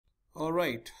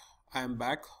Alright, I am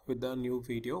back with the new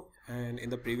video, and in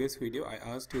the previous video I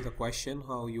asked you the question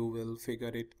how you will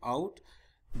figure it out,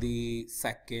 the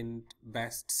second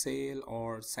best sale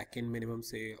or second minimum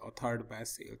sale or third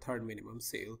best sale, third minimum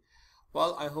sale.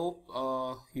 Well, I hope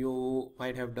you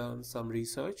might have done some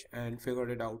research and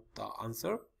figured it out the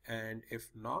answer, and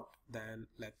if not, then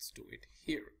let's do it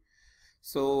here.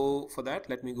 So for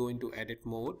that, let me go into edit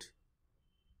mode.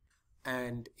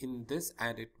 And in this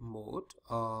edit mode,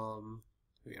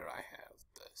 where I have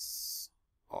this,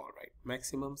 all right,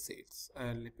 maximum sales,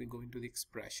 and let me go into the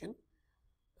expression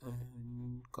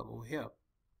and come over here.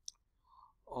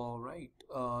 All right,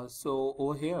 so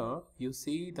over here you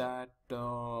see that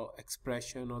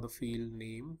expression or the field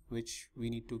name which we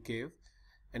need to give,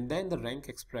 and then the rank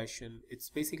expression.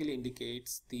 It's basically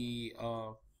indicates the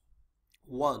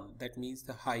one, that means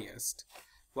the highest.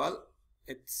 Well,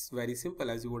 it's very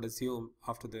simple, as you would assume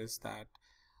after this, that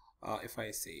if I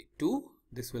say 2,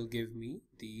 this will give me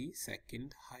the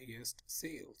second highest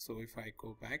sale. So if I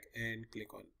go back and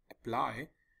click on apply,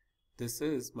 this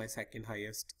is my second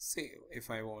highest sale. If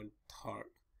I want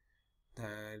third,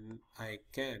 then I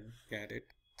can get it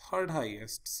third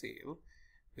highest sale,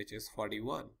 which is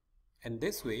 41. And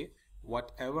this way,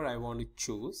 whatever I want to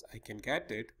choose, I can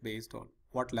get it based on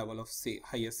what level of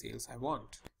higher sales I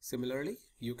want. Similarly,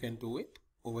 you can do it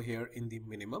over here in the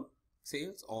minimum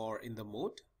sales or in the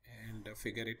mode and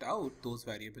figure it out, those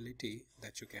variability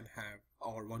that you can have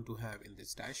or want to have in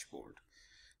this dashboard.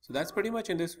 So that's pretty much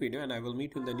in this video, and I will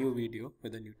meet you in the new video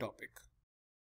with a new topic.